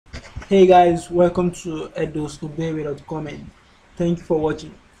Hey guys, welcome to edosubebe.com and thank you for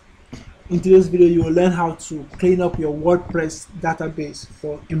watching. In today's video, you will learn how to clean up your WordPress database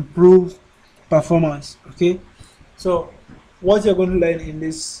for improved performance. Okay, so what you're going to learn in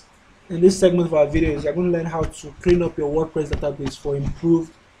this segment of our video is you're going to learn how to clean up your WordPress database for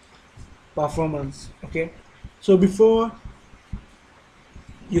improved performance. Okay, so before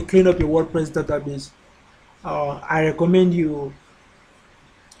you clean up your WordPress database, I recommend you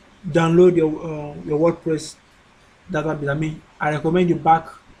download your WordPress database. I recommend you back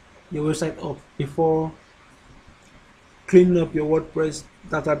your website up before cleaning up your WordPress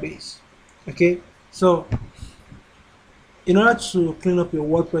database. Okay, so in order to clean up your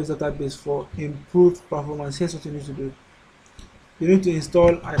WordPress database for improved performance, here's what you need to do. You need to install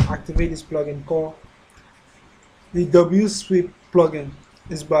and activate this plugin called the WSweep plugin.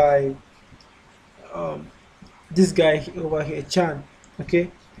 It's by this guy over here, Chan.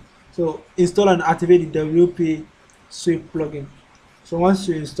 Okay, so install and activate the WP Sweep plugin. So once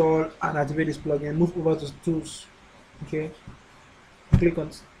you install and activate this plugin, move over to Tools. Okay, click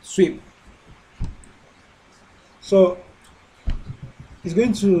on Sweep. So it's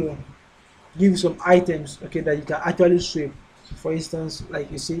going to give you some items, okay, that you can actually sweep. For instance, like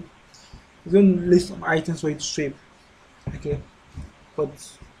you see, it's going to list some items for you to sweep. Okay,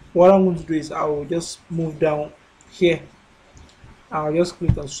 but what I'm going to do is I will just move down here. I'll just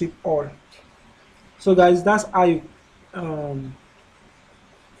click on Sweep All. So guys, that's how you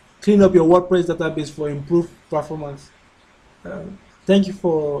clean up your WordPress database for improved performance. Thank you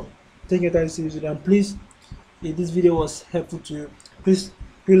for taking your time to see this video, and please, if this video was helpful to you, please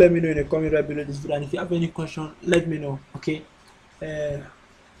do let me know in the comment right below this video, and if you have any question, let me know. Okay,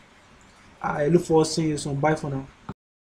 I look forward to seeing you soon. Bye for now.